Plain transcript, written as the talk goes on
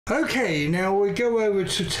Okay, now we go over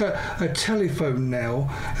to a telephone now,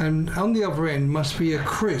 and on the other end must be a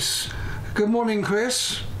Chris. Good morning,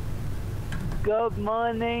 Chris. Good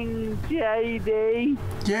morning, JD.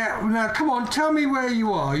 Yeah, now come on, tell me where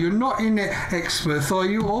you are. You're not in Exmouth, are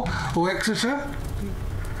you, or Exeter?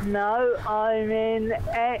 No, I'm in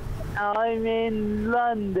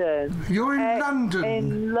London. You're in London?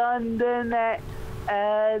 In London at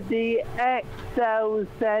the Excel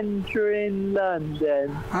Centre in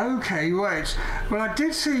London. Okay, right. Well, I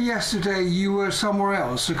did see yesterday you were somewhere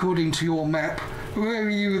else, according to your map. Where were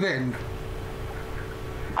you then?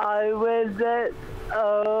 I was at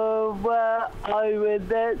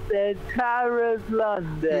the Tower of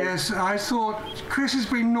London. Yes, I thought Chris has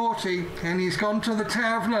been naughty and he's gone to the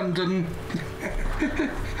Tower of London.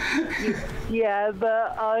 Yeah,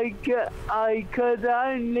 but I could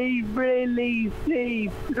only really see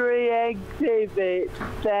 3 exhibits.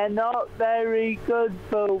 They're not very good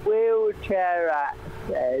for wheelchair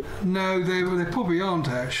access. No, they probably aren't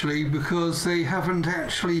actually, because they haven't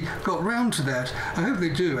actually got round to that. I hope they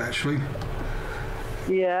do actually.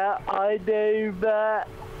 Yeah, I do, but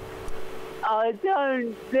I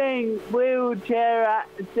don't think wheelchair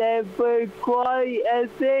access was quite a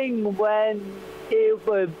thing when it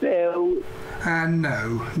was built.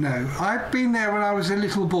 No. I've been there when I was a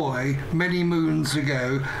little boy, many moons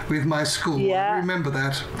ago, with my school. Yeah. I remember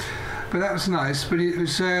that. But that was nice. But it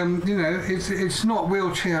was, it's not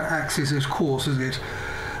wheelchair access, of course, is it?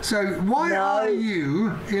 So why are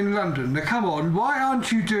you in London? Now, come on, why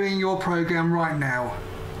aren't you doing your programme right now?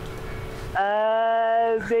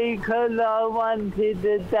 Because I wanted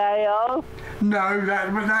the day off. No,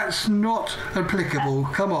 that's not applicable.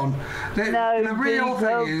 Come on. The real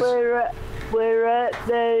thing is we're at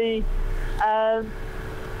the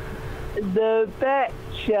BETT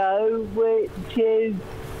show, which is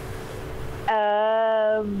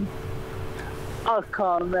I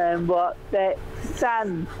can't remember what BETT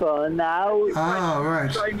stands for now. Oh,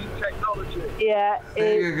 right. Training technology. Yeah,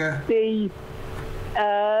 there you go. The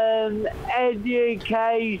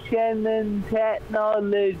education and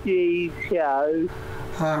technology show.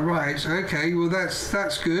 Right, okay, well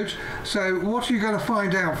that's good. So what are you going to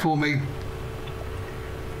find out for me?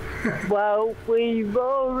 Well, we've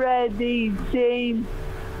already seen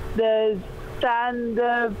the stand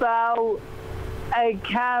about a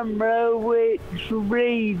camera which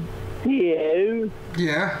reads to you.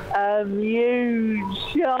 Yeah. You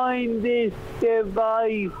shine this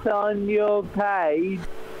device on your page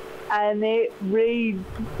and it reads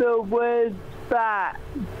the words back.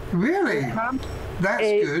 Really? That's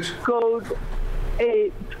good.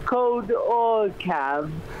 It's called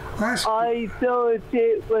Orcam. I thought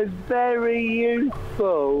it was very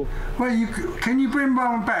useful. Well, can you bring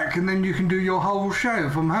one back and then you can do your whole show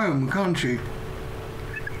from home, can't you?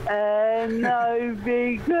 No,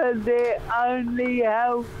 because it only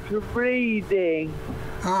helps reading.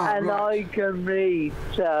 And right. I can read,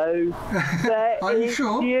 so but Are you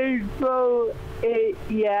sure? Useful.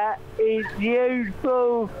 It's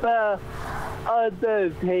useful for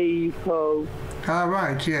other people.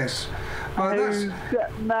 Right, yes. Well, who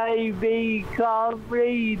maybe can't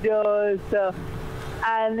read or so,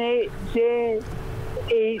 and it's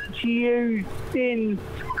used in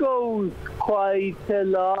schools quite a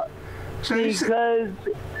lot, so because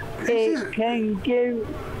it can give.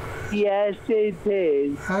 Yes, it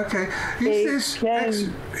is. Okay. Is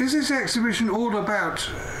this exhibition all about,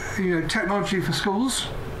 technology for schools?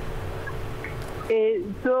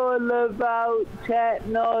 It's all about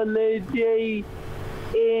technology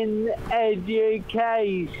in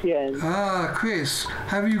education. Chris,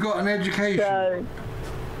 have you got an education? So,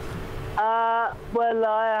 well,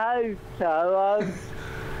 I hope so. I've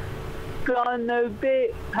gone a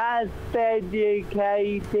bit past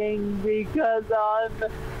educating because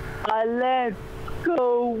I left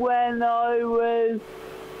school when I was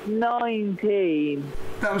 19.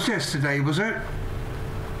 That was yesterday, was it?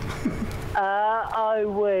 I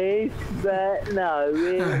wish, but no,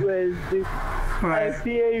 it was a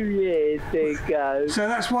few years ago. So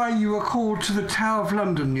that's why you were called to the Tower of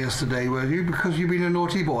London yesterday, were you? Because you've been a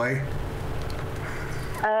naughty boy?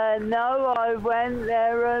 No, I went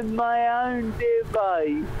there on my own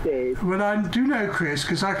devices. Well, I do know, Chris,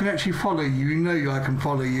 because I can actually follow you. You know I can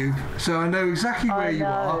follow you. So I know exactly where you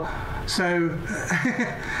are. So,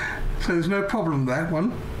 so there's no problem with that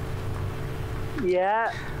one.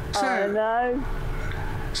 Yeah, I know.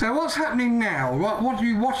 So what's happening now?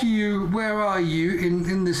 Where are you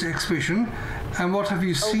in this exhibition? And what have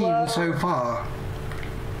you seen so far?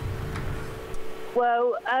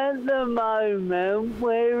 Well, at the moment,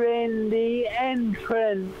 we're in the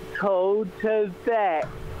entrance hall to BETT,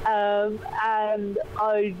 and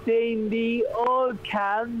I seen the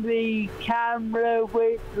Orcam, the camera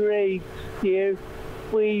which reached you.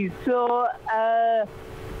 We saw a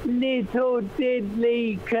little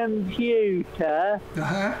diddly computer.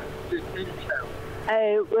 Uh-huh.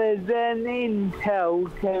 It was an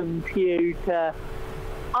Intel computer.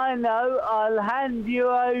 I know, I'll hand you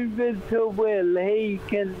over to Will. He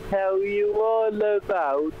can tell you all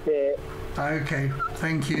about it. Okay,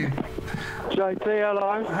 thank you. JT,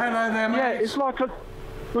 hello. Hello there, mate. Yeah, it's like a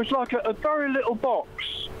very little box.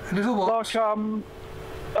 A little box?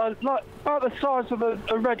 Like about the size of a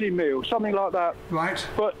ready meal, something like that. Right.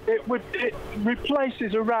 But it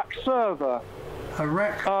replaces a rack server. A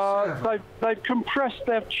rack server? They've compressed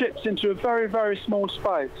their chips into a very, very small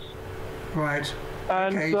space. Right.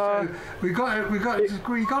 And, okay, so we got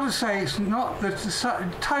to say it's not the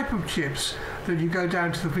type of chips that you go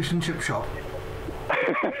down to the fish and chip shop.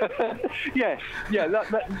 Yes, yeah.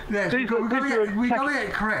 Yes, we got to get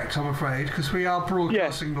it correct, I'm afraid, because we are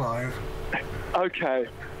broadcasting live. Okay.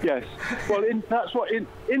 Yes. Well, that's what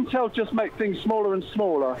Intel just make things smaller and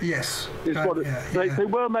smaller. Yes. They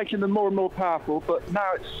were making them more and more powerful, but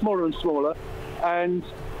now it's smaller and smaller. And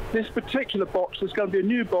this particular box, there's going to be a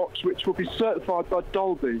new box which will be certified by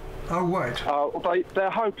Dolby. Oh, right. They're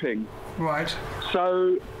hoping. Right.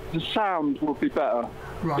 So the sound will be better.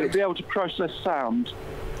 Right. It'll be able to process sound.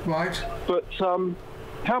 Right. But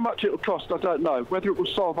how much it will cost, I don't know. Whether it will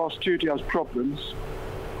solve our studio's problems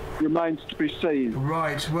remains to be seen.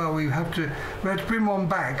 Right. Well, we have to bring one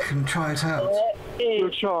back and try it out.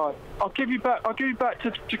 We'll try. I'll give you back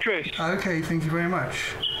to Chris. Okay. Thank you very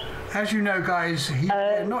much. As you know, guys,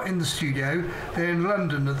 they're not in the studio. They're in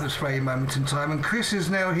London at this very moment in time, and Chris is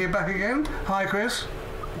now here back again. Hi, Chris.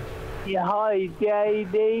 Yeah, hi,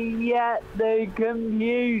 JD. Yeah, the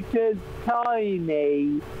computer's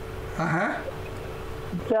tiny. Uh-huh.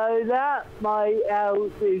 So that might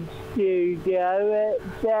help the studio,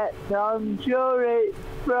 except I'm sure it's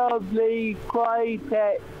probably quite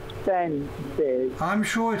expensive. I'm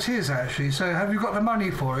sure it is, actually. So have you got the money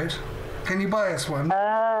for it? Can you buy us one?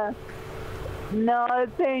 No, I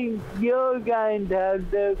think you're going to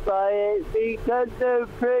have to buy it because the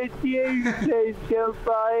producer should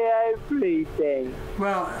buy everything.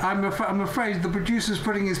 Well, I'm afraid the producer's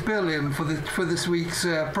putting his bill in for this week's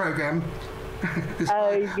program. This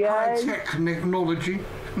high technology.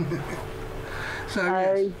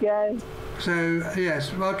 So yes. So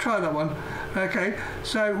yes, well, try that one. Okay.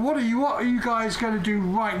 So what are you guys going to do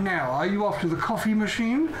right now? Are you off to the coffee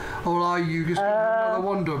machine, or are you just going to have another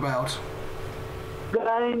wander about?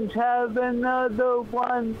 Going to have another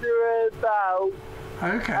wander about.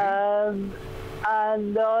 Okay. And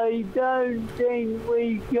I don't think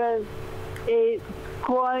we can. It's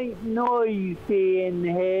quite noisy in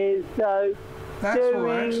here, so that's all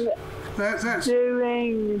right. That's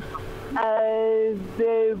doing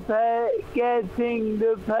getting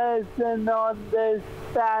the person on the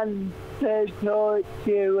stand to talk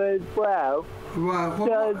to as well. Well,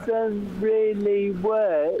 doesn't really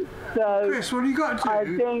work. So Chris, what you got to do? I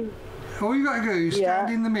think all you got to do is stand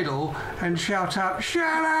in the middle and shout out,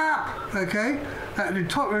 "Shut up!" Okay, at the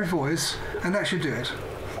top of your voice, and that should do it.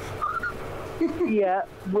 Yeah,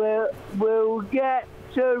 we'll get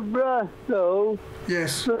to Russell.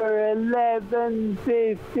 Yes. For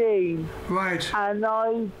 11:15. Right. And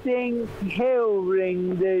I think he'll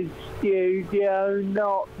ring the studio,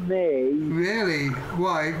 not me. Really?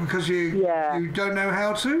 Why? Because you don't know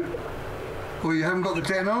how to? Or you haven't got the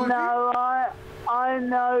technology? No, I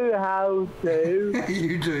know how to.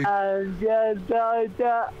 You do. And just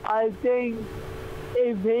I think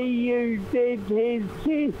if he uses his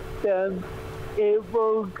system, it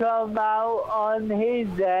will come out on his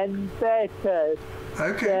end better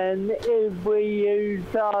than if we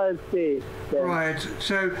use our system. Right,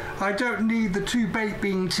 so I don't need the 2 baked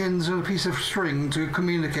bean tins and a piece of string to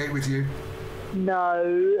communicate with you? No,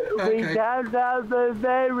 we have to have a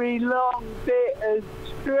very long bit of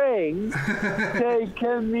string to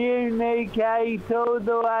communicate all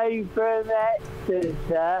the way from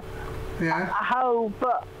Exeter. Yeah.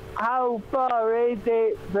 How far is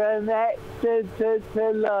it from Exeter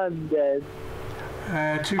to London?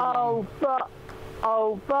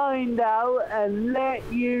 I'll find out and let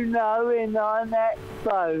you know in our next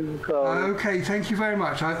phone call. Okay, thank you very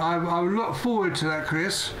much. I look forward to that,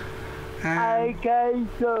 Chris. Okay,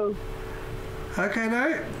 so. Okay,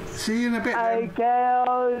 no. See you in a bit. Okay,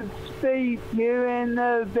 I'll speak to you in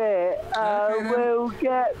a bit. We'll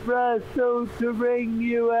get Russell to ring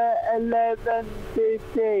you at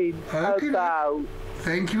 11:15 about.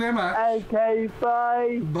 Thank you very much. Okay,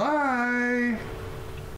 bye. Bye.